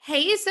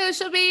Hey,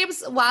 social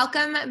babes.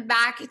 Welcome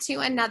back to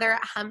another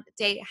Hump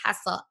Day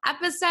Hustle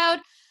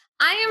episode.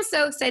 I am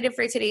so excited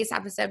for today's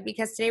episode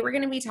because today we're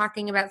going to be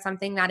talking about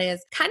something that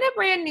is kind of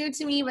brand new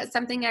to me, but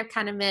something I've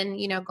kind of been,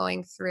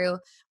 going through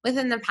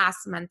within the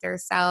past month or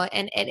so.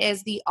 And it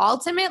is the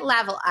ultimate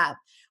level up,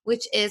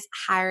 which is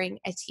hiring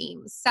a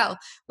team. So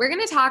we're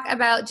going to talk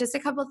about just a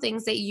couple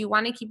things that you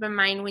want to keep in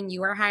mind when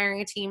you are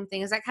hiring a team,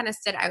 things that kind of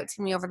stood out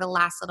to me over the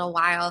last little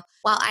while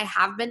I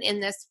have been in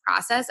this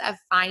process of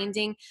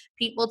finding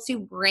people to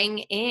bring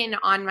in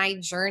on my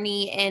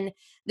journey in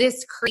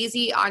this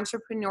crazy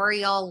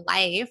entrepreneurial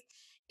life.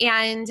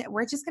 And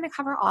we're just going to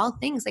cover all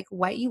things like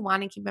what you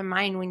want to keep in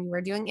mind when you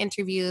are doing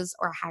interviews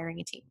or hiring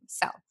a team.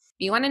 So if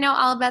you want to know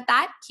all about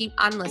that, keep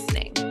on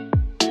listening.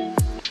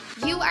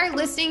 You are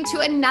listening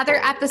to another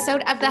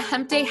episode of the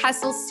Hump Day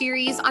Hustle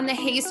series on the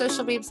Hey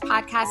Social Babes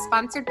podcast,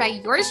 sponsored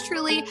by yours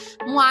truly,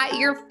 moi,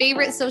 your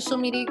favorite social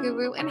media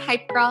guru and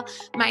hype girl.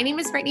 My name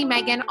is Brittany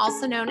Megan,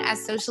 also known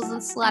as Socials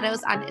and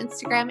Stilettos on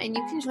Instagram, and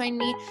you can join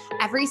me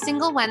every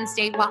single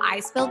Wednesday while I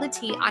spill the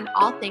tea on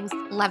all things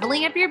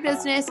leveling up your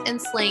business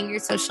and slaying your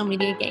social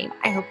media game.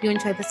 I hope you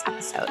enjoy this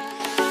episode.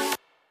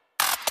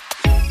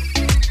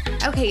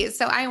 Okay,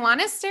 so I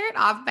want to start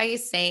off by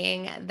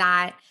saying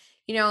that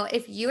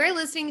if you are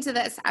listening to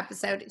this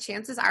episode,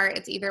 chances are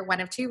it's either one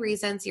of two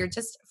reasons. You're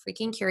just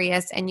freaking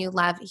curious and you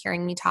love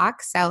hearing me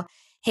talk. So,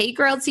 hey,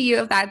 girl, to you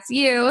if that's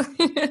you.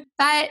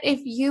 But if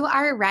you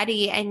are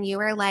ready and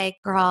you are like,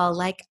 girl,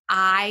 like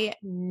I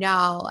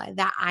know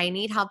that I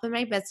need help in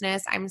my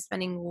business. I'm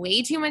spending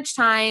way too much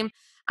time.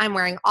 I'm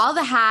wearing all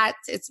the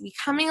hats. It's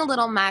becoming a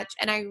little much.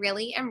 And I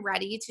really am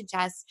ready to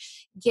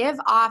just give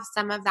off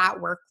some of that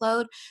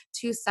workload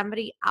to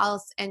somebody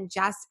else and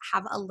just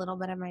have a little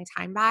bit of my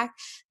time back.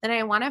 Then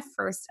I want to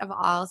first of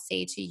all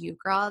say to you,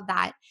 girl,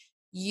 that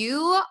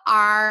you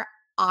are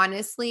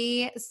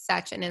honestly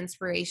such an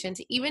inspiration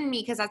to even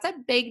me, because that's a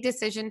big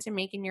decision to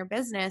make in your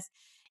business.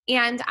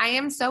 And I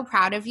am so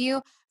proud of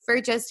you for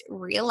just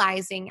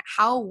realizing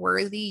how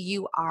worthy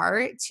you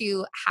are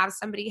to have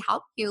somebody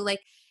help you.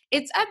 Like,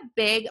 it's a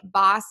big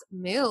boss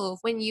move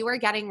when you are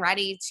getting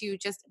ready to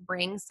just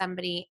bring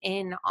somebody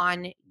in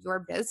on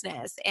your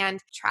business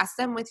and trust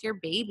them with your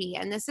baby.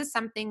 And this is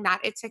something that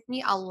it took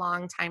me a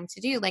long time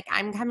to do. Like,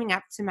 I'm coming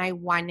up to my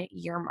 1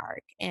 year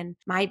mark in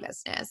my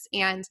business.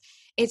 And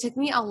it took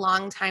me a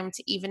long time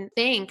to even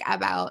think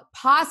about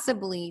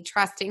possibly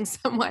trusting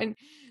someone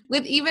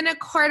with even a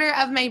quarter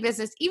of my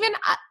business, even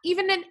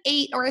an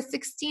 8 or a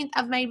 16th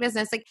of my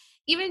business. Like,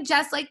 even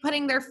just like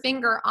putting their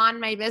finger on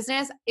my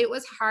business, it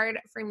was hard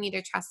for me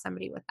to trust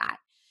somebody with that.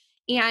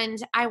 And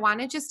I want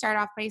to just start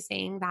off by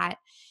saying that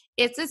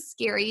it's a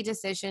scary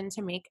decision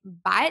to make,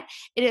 but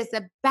it is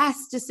the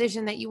best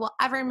decision that you will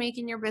ever make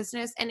in your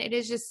business. And it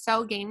is just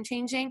so game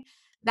changing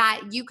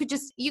that you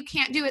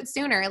can't do it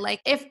sooner.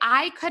 Like, if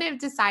I could have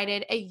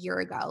decided a year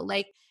ago,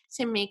 like,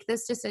 to make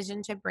this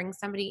decision to bring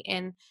somebody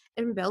in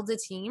and build a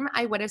team,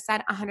 I would have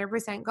said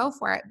 100% go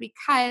for it,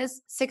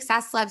 because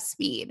success loves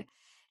speed.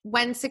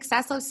 When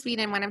success loves speed,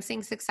 and when I'm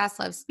saying success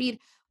loves speed,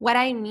 what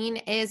I mean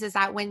is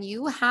that when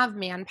you have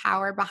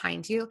manpower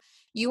behind you,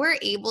 you are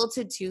able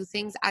to do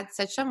things at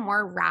such a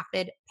more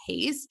rapid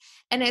pace.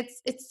 And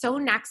it's so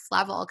next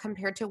level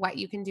compared to what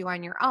you can do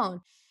on your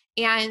own.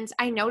 And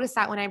I noticed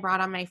that when I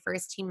brought on my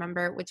first team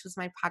member, which was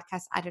my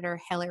podcast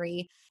editor,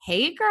 Hillary.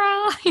 Hey,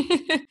 girl.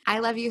 I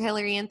love you,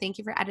 Hillary, and thank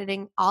you for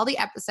editing all the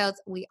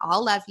episodes. We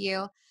all love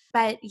you.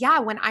 But yeah,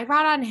 when I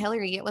brought on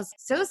Hillary, it was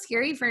so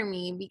scary for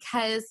me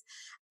because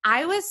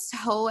I was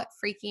so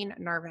freaking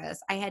nervous.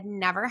 I had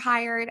never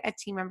hired a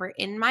team member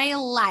in my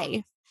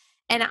life.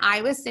 And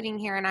I was sitting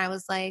here and I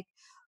was like,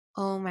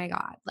 oh my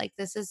God, like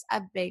this is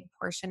a big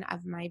portion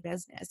of my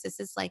business. This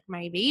is like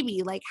my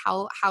baby. Like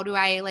how do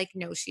I like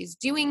know she's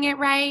doing it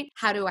right?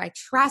 How do I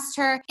trust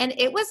her? And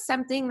it was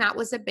something that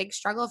was a big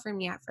struggle for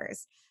me at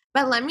first.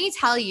 But let me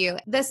tell you,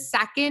 the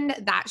second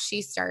that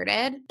she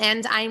started,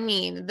 and I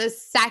mean the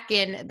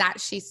second that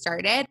she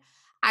started,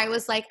 I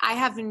was like, I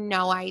have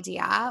no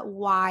idea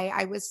why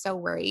I was so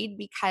worried,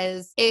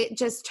 because it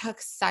just took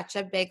such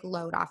a big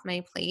load off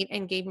my plate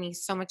and gave me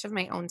so much of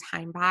my own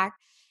time back.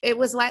 It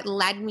was what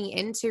led me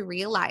into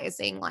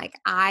realizing like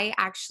I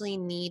actually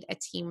need a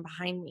team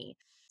behind me.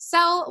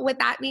 So with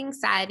that being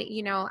said,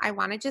 I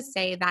want to just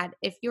say that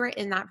if you're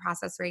in that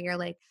process where you're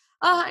like,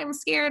 oh, I'm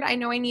scared. I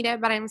know I need it,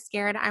 but I'm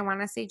scared. I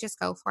want to say, just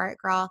go for it,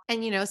 girl.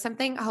 And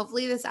something,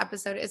 hopefully this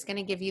episode is going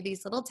to give you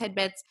these little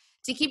tidbits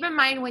to keep in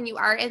mind when you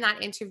are in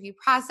that interview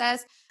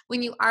process,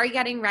 when you are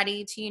getting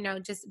ready to,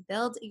 just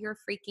build your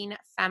freaking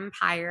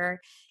fempire.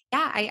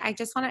 Yeah, I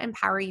just want to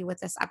empower you with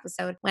this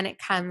episode when it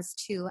comes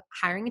to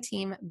hiring a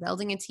team,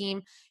 building a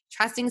team,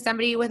 trusting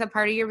somebody with a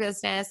part of your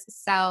business.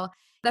 So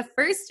the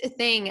first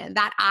thing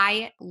that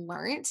I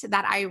learned,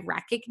 that I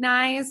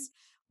recognized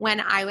when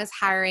I was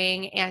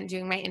hiring and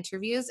doing my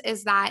interviews,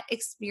 is that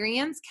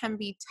experience can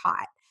be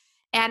taught.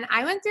 And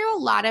I went through a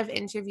lot of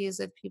interviews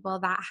with people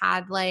that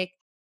had like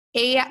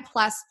A+++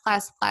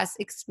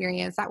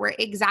 experience, that were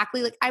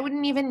exactly like, I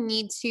wouldn't even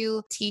need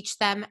to teach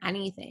them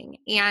anything.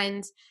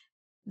 And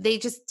they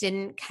just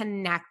didn't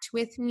connect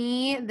with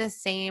me the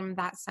same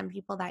that some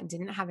people that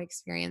didn't have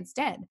experience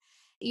did.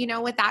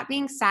 With that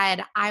being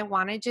said, I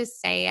want to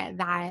just say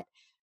that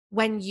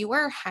when you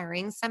are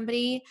hiring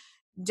somebody,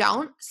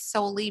 don't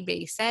solely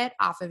base it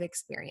off of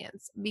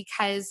experience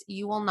because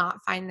you will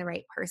not find the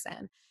right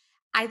person.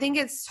 I think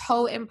it's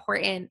so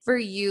important for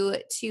you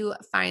to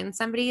find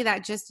somebody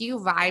that just you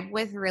vibe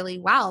with really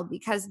well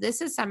because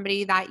this is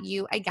somebody that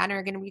you, again,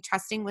 are going to be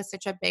trusting with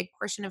such a big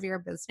portion of your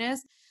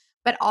business,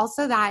 but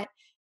also that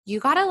you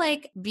got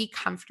to be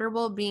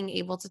comfortable being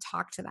able to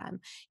talk to them.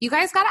 You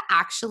guys got to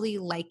actually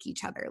like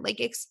each other.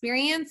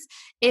 Experience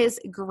is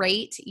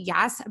great,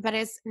 yes, but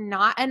it's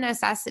not a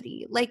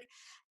necessity.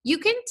 You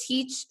can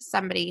teach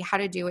somebody how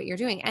to do what you're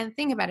doing. And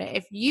think about it.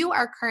 If you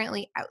are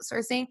currently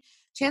outsourcing,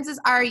 chances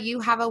are you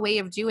have a way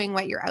of doing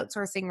what you're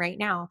outsourcing right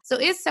now. So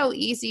it's so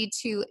easy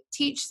to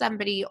teach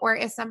somebody, or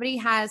if somebody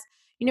has,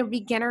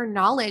 beginner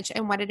knowledge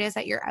in what it is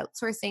that you're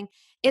outsourcing,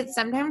 it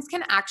sometimes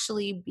can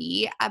actually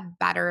be a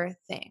better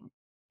thing.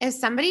 If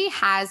somebody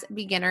has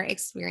beginner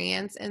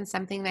experience in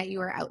something that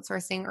you are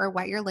outsourcing or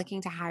what you're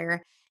looking to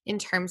hire in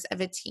terms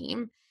of a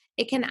team,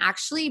 it can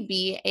actually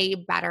be a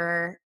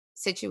better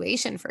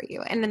situation for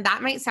you. And then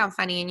that might sound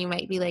funny and you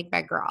might be like,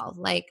 but girl,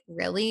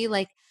 really?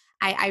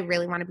 I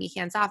really want to be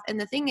hands off. And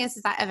the thing is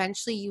that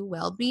eventually you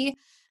will be.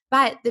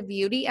 But the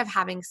beauty of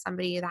having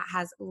somebody that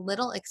has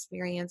little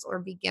experience or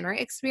beginner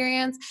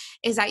experience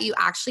is that you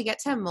actually get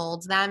to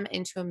mold them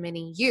into a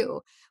mini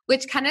you,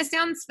 which kind of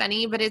sounds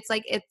funny, but it's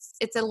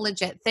a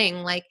legit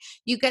thing.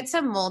 You get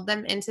to mold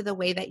them into the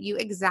way that you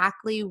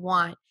exactly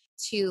want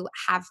to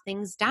have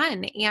things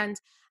done. And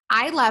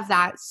I love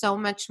that so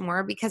much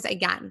more because,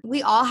 again,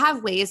 we all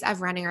have ways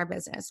of running our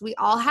business. We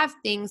all have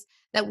things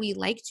that we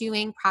like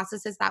doing,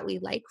 processes that we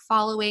like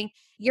following.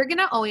 You're going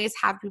to always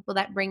have people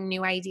that bring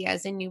new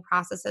ideas and new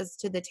processes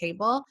to the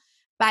table.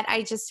 But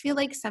I just feel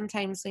like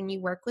sometimes when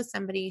you work with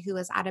somebody who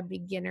is at a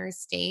beginner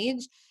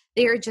stage,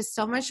 they are just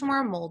so much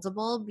more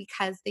moldable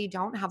because they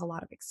don't have a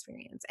lot of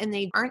experience and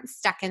they aren't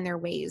stuck in their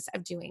ways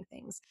of doing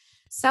things.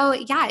 So,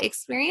 yeah,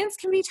 experience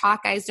can be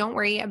taught, guys. Don't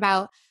worry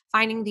about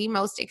finding the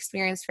most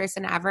experienced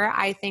person ever.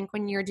 I think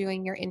when you're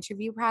doing your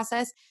interview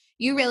process,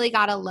 you really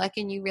got to look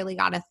and you really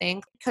got to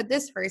think, could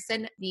this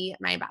person be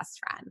my best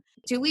friend?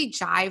 Do we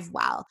jive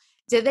well?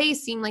 Do they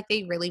seem like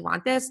they really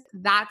want this?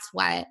 That's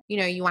what,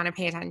 you want to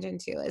pay attention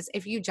to is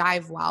if you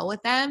jive well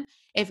with them,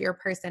 if your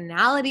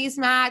personalities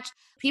match.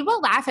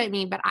 People laugh at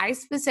me, but I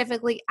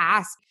specifically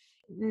ask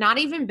not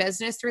even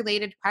business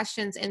related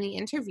questions in the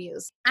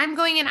interviews. I'm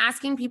going and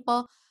asking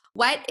people,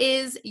 what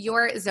is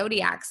your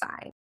zodiac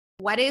sign?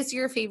 What is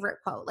your favorite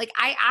quote?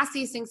 I ask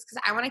these things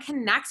because I want to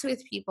connect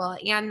with people.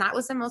 And that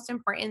was the most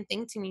important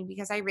thing to me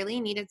because I really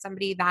needed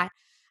somebody that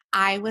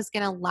I was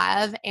going to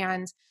love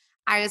and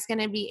I was going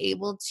to be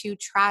able to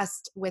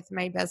trust with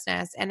my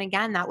business. And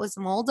again, that was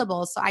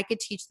moldable. So I could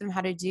teach them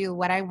how to do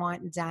what I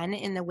want done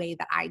in the way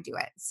that I do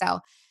it. So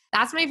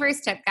that's my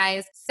first tip,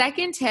 guys.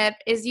 Second tip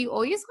is you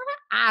always want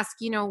to ask,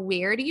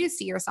 where do you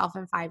see yourself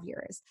in 5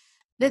 years?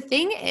 The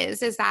thing is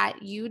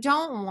that you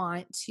don't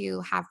want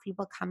to have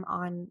people come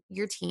on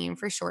your team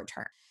for short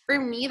term. For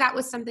me, that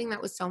was something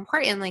that was so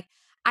important.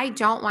 I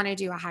don't want to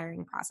do a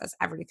hiring process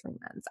every 3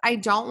 months. I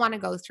don't want to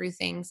go through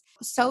things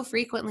so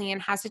frequently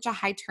and have such a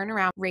high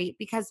turnaround rate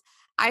because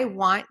I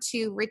want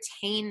to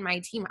retain my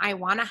team. I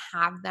want to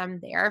have them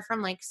there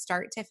from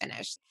start to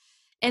finish.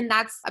 And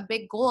that's a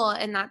big goal.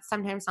 And that's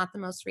sometimes not the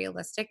most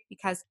realistic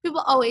because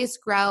people always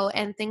grow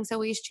and things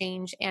always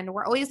change. And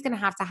we're always going to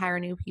have to hire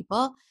new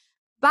people.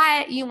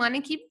 But you want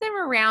to keep them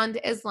around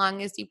as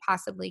long as you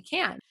possibly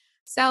can.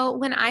 So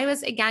when I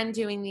was again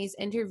doing these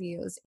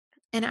interviews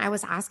and I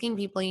was asking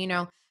people,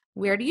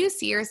 where do you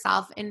see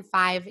yourself in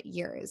 5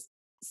 years?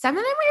 Some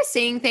of them were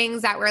saying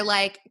things that were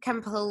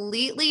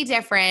completely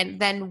different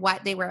than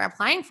what they were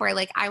applying for.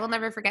 I will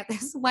never forget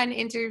this one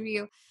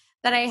interview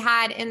that I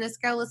had, and this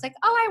girl was like,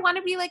 oh, I want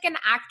to be an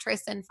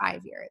actress in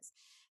 5 years.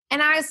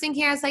 And I was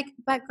thinking, I was like,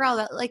 but girl,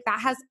 that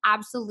has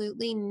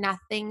absolutely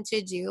nothing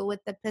to do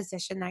with the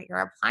position that you're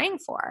applying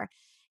for.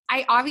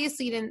 I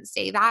obviously didn't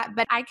say that,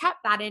 but I kept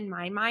that in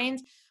my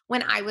mind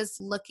when I was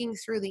looking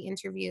through the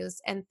interviews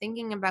and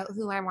thinking about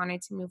who I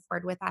wanted to move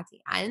forward with at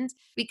the end.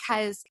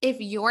 Because if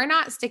you're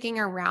not sticking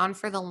around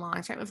for the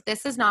long term, if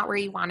this is not where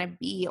you want to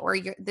be, or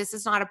this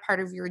is not a part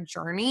of your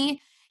journey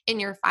in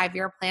your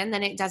 5-year plan,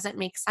 then it doesn't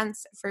make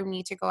sense for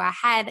me to go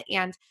ahead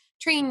and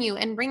train you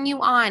and bring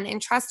you on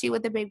and trust you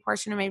with a big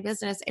portion of my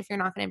business if you're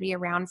not going to be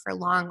around for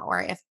long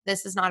or if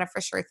this is not a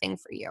for sure thing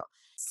for you.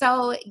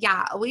 So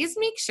yeah, always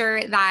make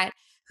sure that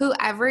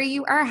whoever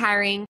you are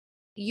hiring,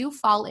 you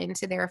fall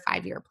into their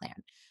 5-year plan.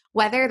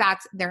 Whether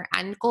that's their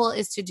end goal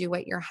is to do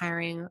what you're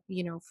hiring,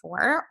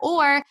 for,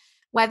 or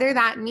whether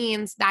that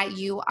means that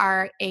you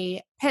are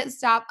a pit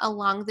stop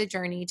along the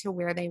journey to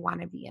where they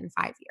want to be in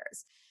 5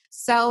 years.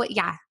 So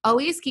yeah,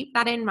 always keep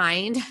that in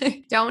mind.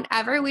 Don't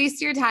ever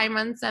waste your time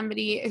on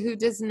somebody who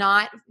does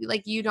not,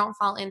 you don't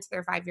fall into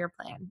their 5-year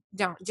plan.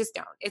 Don't.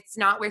 It's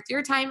not worth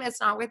your time. It's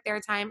not worth their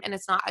time, and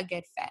it's not a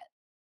good fit.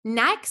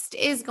 Next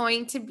is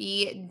going to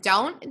be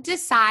don't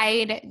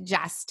decide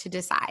just to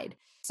decide.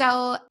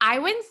 So I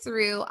went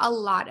through a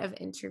lot of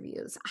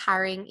interviews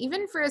hiring,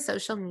 even for a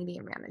social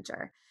media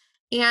manager.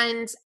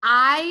 And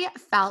I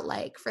felt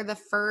like for the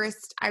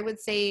first, I would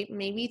say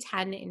maybe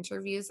 10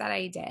 interviews that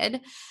I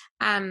did.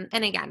 And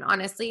again,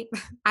 honestly,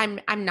 I'm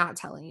not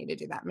telling you to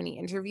do that many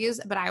interviews,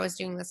 but I was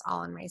doing this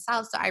all on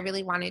myself. So I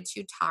really wanted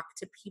to talk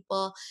to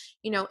people,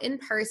 in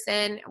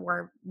person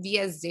or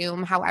via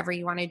Zoom, however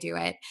you want to do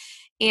it.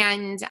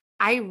 And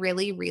I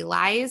really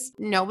realized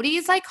nobody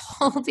is like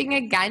holding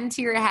a gun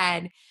to your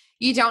head.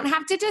 You don't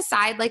have to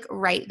decide like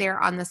right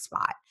there on the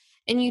spot.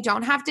 And you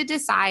don't have to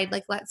decide,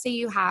 like, let's say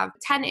you have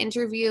 10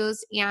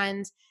 interviews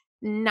and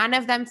none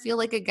of them feel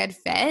like a good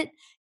fit.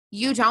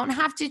 You don't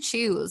have to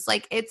choose.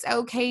 Like, it's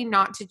okay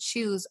not to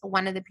choose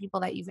one of the people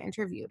that you've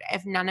interviewed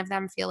if none of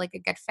them feel like a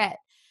good fit.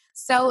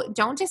 So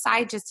don't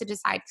decide just to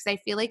decide, because I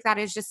feel like that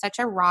is just such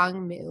a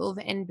wrong move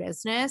in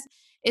business,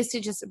 is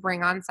to just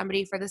bring on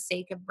somebody for the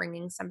sake of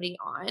bringing somebody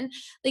on.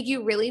 Like,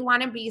 you really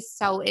want to be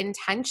so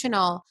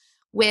intentional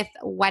with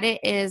what it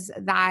is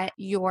that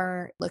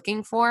you're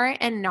looking for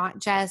and not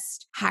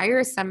just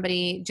hire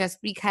somebody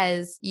just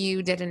because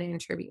you did an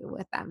interview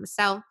with them.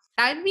 So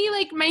that would be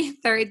like my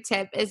third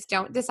tip, is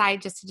don't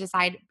decide just to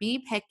decide.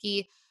 Be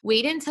picky.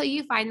 Wait until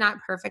you find that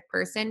perfect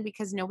person,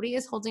 because nobody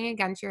is holding a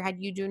gun to your head.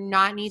 You do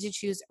not need to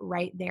choose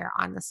right there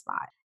on the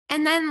spot.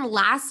 And then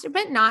last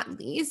but not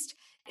least,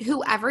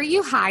 whoever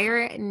you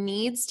hire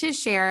needs to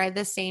share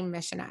the same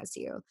mission as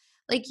you.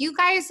 Like, you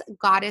guys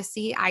got to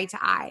see eye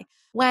to eye.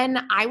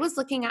 When I was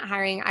looking at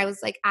hiring, I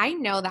was like, I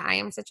know that I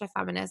am such a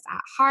feminist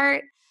at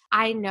heart.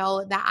 I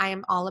know that I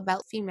am all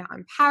about female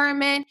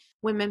empowerment,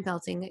 women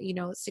building,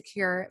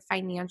 secure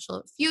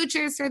financial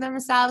futures for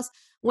themselves,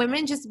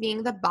 women just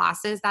being the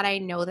bosses that I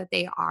know that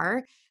they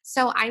are.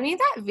 So I made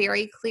that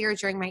very clear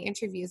during my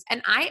interviews.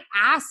 And I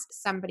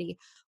asked somebody,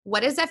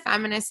 what does a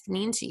feminist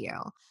mean to you?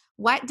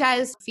 What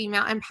does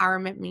female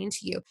empowerment mean to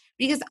you?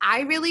 Because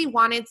I really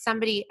wanted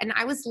somebody, and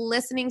I was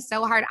listening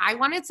so hard, I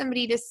wanted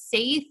somebody to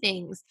say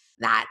things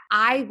that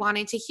I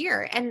wanted to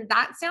hear. And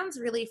that sounds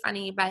really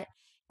funny, but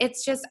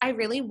it's just, I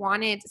really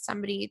wanted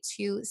somebody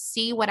to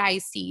see what I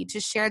see,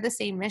 to share the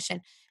same mission.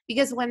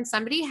 Because when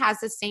somebody has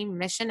the same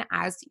mission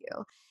as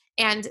you,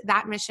 and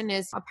that mission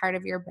is a part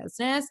of your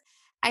business,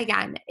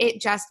 again,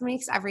 it just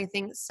makes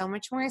everything so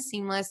much more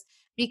seamless,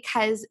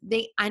 because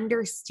they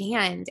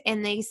understand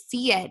and they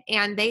see it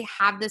and they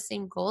have the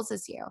same goals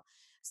as you.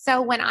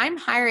 So when I'm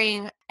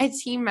hiring a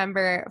team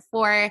member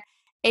for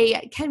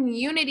a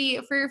community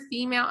for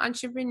female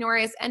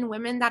entrepreneurs and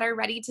women that are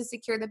ready to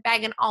secure the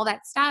bag and all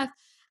that stuff,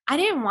 I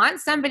didn't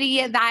want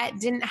somebody that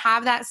didn't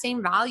have that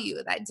same value,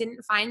 that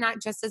didn't find that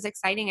just as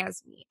exciting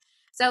as me.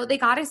 So they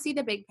got to see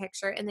the big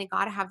picture and they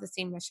got to have the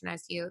same mission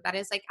as you. That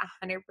is like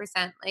 100%,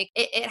 like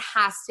it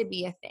has to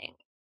be a thing.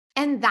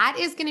 And that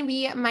is going to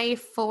be my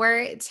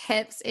 4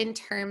 tips in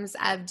terms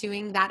of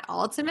doing that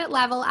ultimate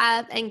level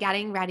up and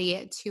getting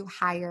ready to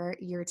hire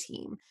your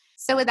team.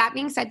 So with that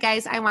being said,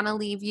 guys, I want to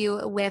leave you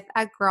with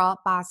a girl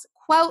boss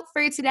quote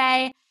for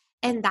today.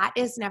 And that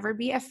is, never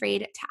be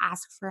afraid to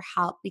ask for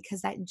help,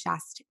 because that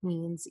just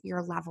means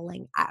you're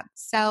leveling up.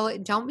 So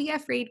don't be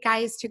afraid,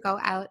 guys, to go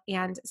out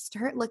and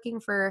start looking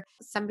for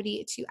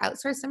somebody to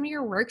outsource some of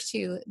your work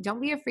to.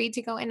 Don't be afraid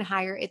to go and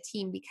hire a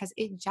team, because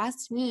it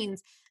just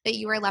means that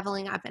you are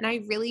leveling up. And I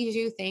really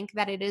do think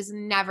that it is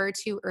never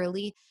too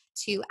early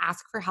to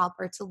ask for help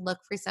or to look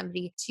for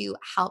somebody to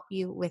help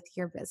you with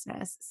your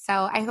business.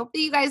 So I hope that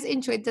you guys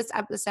enjoyed this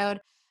episode.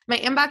 My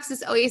inbox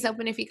is always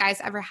open if you guys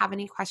ever have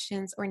any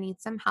questions or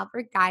need some help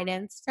or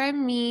guidance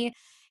from me.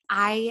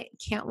 I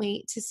can't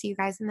wait to see you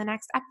guys in the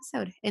next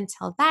episode.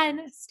 Until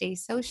then, stay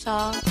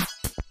social.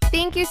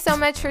 Thank you so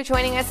much for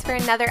joining us for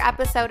another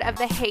episode of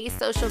the Hey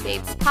Social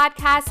Babes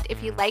podcast.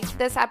 If you liked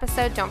this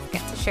episode, don't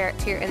forget to share it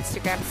to your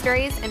Instagram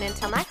stories. And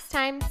until next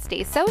time,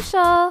 stay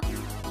social.